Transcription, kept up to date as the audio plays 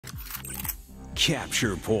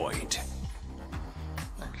Capture point.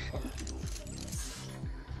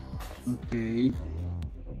 Okay.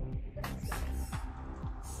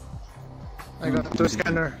 I got the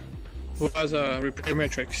scanner. Who has a repair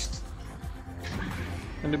matrix?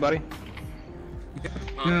 Anybody?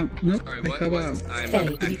 No, Sorry, I what? have What?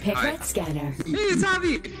 Ready, pick that scanner. Hey, it's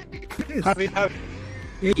Javi! Javi.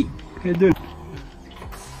 Hey, hey dude.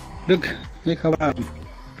 Look, I have a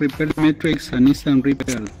repair matrix and instant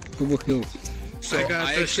repair. Over here. So I got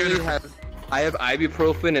I the actually shooter. have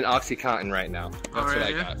ibuprofen and OxyContin right now. That's what I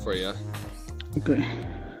Alright, yeah. got for you. Okay.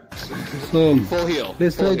 So, Full heal.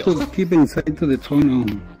 let's Full try heal. to keep inside to the tunnel.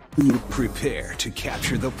 Prepare to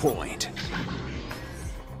capture the point.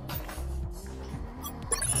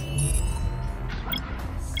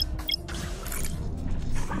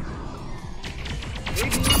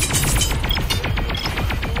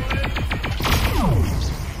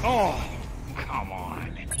 Oh, come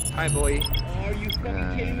on. Hi, boy. Are you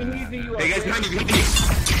fucking kidding me? Who do you think you are? Hey guys, behind you, behind you.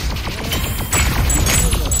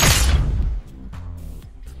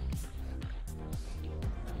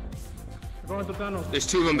 Going to tunnel. There's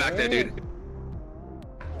two of them back there, dude.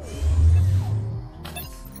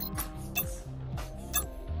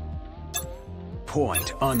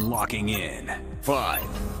 Point unlocking in. 5,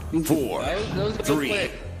 4, That was a good 3,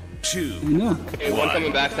 play. 2, No. Hey, one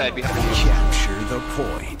coming backside behind you. capture the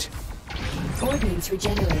point. Ordnance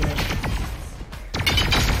regenerated.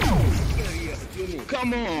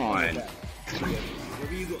 Come on!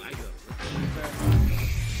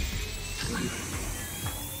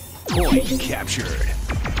 Point captured.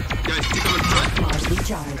 Guys, keep on front. Mod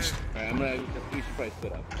recharged. We should probably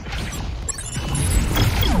split up.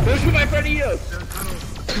 Don't shoot my friend Eos!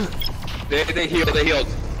 They healed, they healed.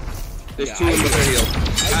 There's two of them that are healed.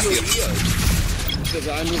 Half healed. Because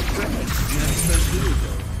I'm his friend.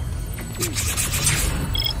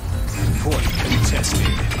 Point contested.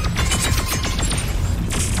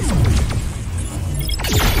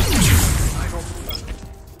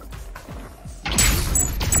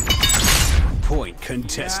 Point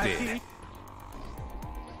contested.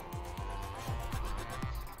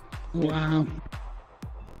 Wow.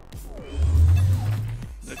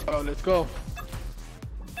 Let's go, let's go.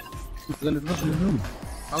 Let's go.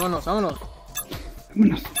 Vámonos, vámonos.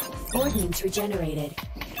 Vámonos. Ordnance regenerated.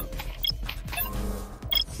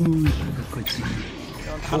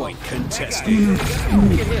 Point contested.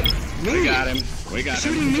 We got him. We got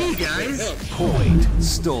him. Shooting me, guys! Point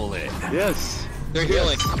stolen. Yes. They're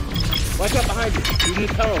healing. Watch out behind you. You need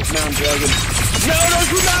help, Mountain Dragon. No, don't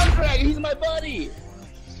shoot Mountain Dragon. He's my buddy.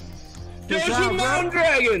 Don't shoot Mountain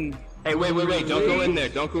Dragon. Hey, wait. Don't go in there.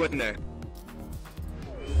 Don't go in there.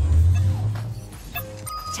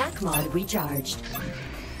 Tac mod recharged.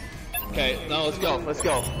 Okay, now let's go. Let's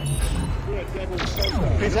go.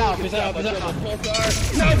 Peace out, peace out, peace out.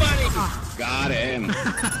 Nobody. Got him.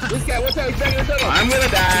 This guy, what's up? He's back in the tunnel. I'm gonna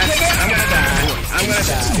die. I'm gonna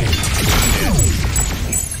die.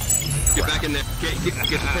 Get back in there. Get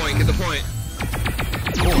the point. Get the point.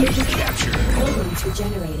 Point captured. Ordnance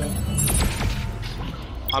regenerated.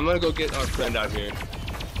 I'm gonna go get our friend out here.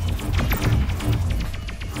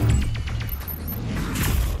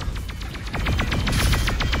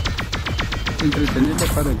 Entretenerte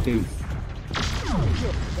para que.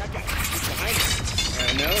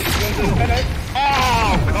 I know. He's going to the center.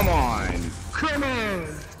 Oh, come on. Come on.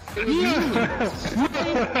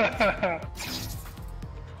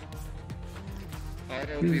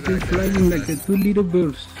 It's just flying like the two little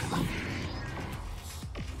birds.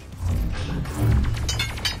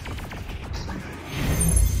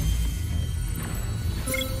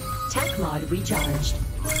 Tac mod recharged.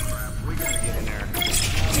 We gotta get in there.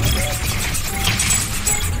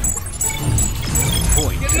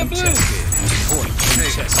 Point contested. Point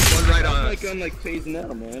contested. One right on My us. gun like phasing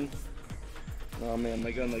out, man. Oh man,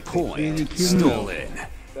 my gun like Point stolen.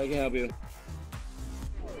 I can help you.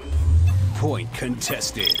 Point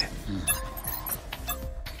contested.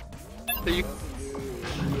 So you,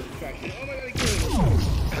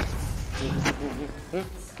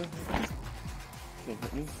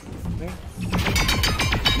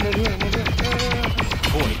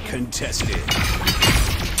 Point contested.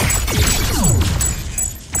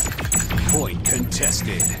 Point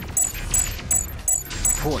contested.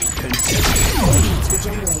 Point contested. Ordnance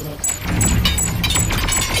regenerated.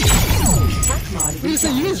 Tac mod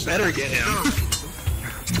recharged. better get him.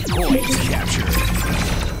 Point captured.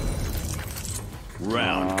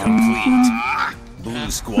 Round complete. Blue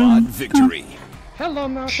squad victory. Hello,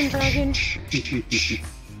 Mountain Dragon.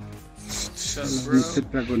 Mr.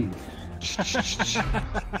 Dragon.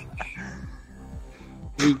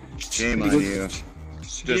 Shame on you.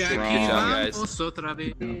 Just Y aquí wrong, guys. vamos otra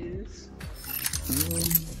vez.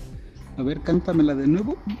 A ver, cántamela de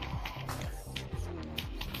nuevo.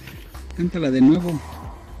 Cántala de nuevo.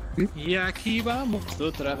 Y aquí vamos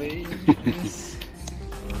otra vez.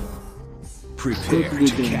 Prepare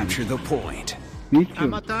to capture the point. A Nicho.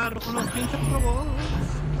 matar unos pinches robots.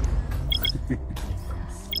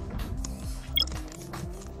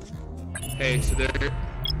 Hey, so they're...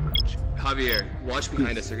 Javier, watch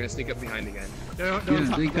behind us. They're gonna sneak up behind again. They're Yeah, on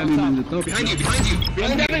top, they they're coming on on the top. top. Behind you, behind you! I'm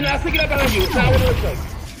definitely not sticking up behind you. It's not what it looks like.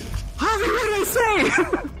 Javi, what did I say?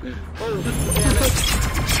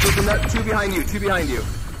 Listen, two behind you, two behind you.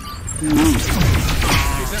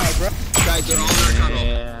 Guys, they're all in our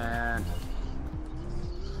tunnel.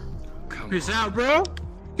 Peace out, bro.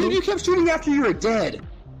 Dude, you kept shooting after you were dead.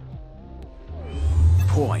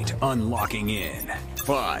 Point unlocking in.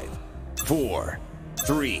 5, 4,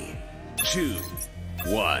 3, 2,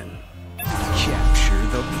 1. Capture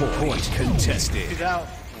the point contested. Peace out.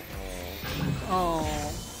 Oh.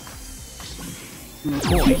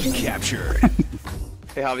 Point captured.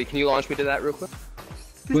 Hey, Javi, can you launch me to that real quick?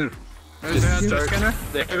 Where? There's a start scanner.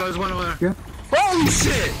 there. There goes one over there. Holy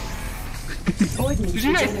shit! Ordnance Did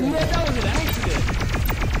you guys see that? That was an accident.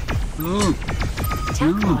 Oh,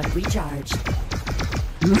 Tech mod recharged.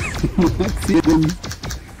 accident.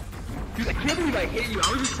 Dude, I can't believe I hit you.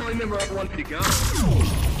 I was just telling them where I wanted to go.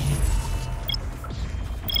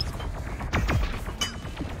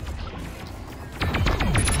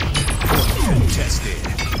 Contested.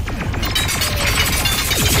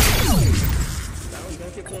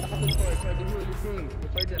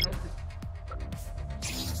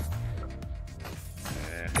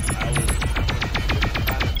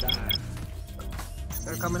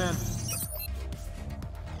 They're coming in.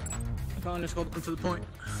 Come on, let's go to the point.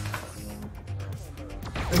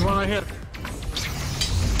 There's one right here.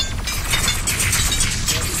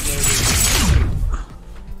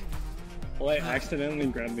 Well, I accidentally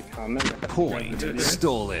grabbed the comment. Point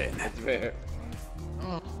stolen. Fair.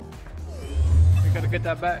 We gotta get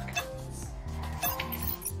that back.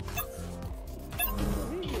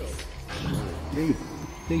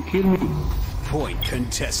 They killed me. Point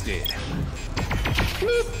contested.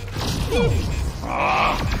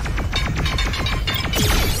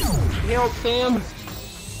 Help, Sam.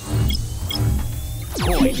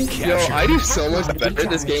 Point Yo, captured. I do so much better at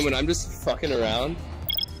this game when I'm just fucking around.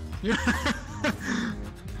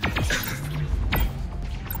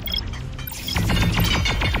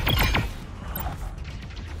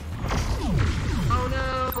 Oh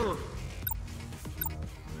no!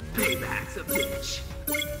 Payback's a bitch.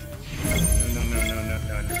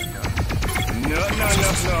 No.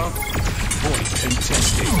 Point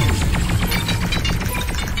contested.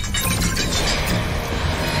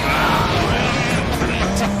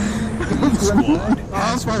 Squad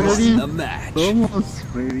has won the match. Almost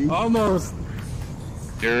ready. Almost.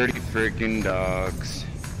 Dirty freaking dogs.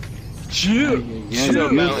 Chill. So,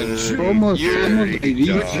 Mountain, Almost you're ready.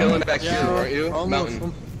 chilling back here, aren't you? Almost.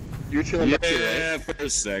 Mountain, you're chilling back here, right? Yeah, for a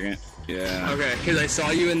second. Yeah. Okay, because I saw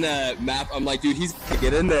you in the map. I'm like, dude, he's gonna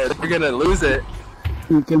get in there. They're gonna lose it.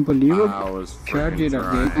 You can believe it. I was Charge it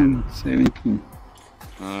freaking again trying. on 17.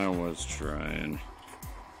 I was trying.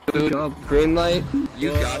 Dude, job. green light,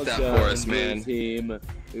 you got that for us, man. Team.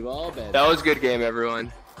 We've all been. That was a good game,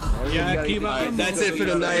 everyone. Yeah, keep on. That's it for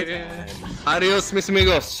tonight. Adios, mis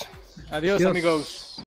amigos. Adios, Yes. amigos.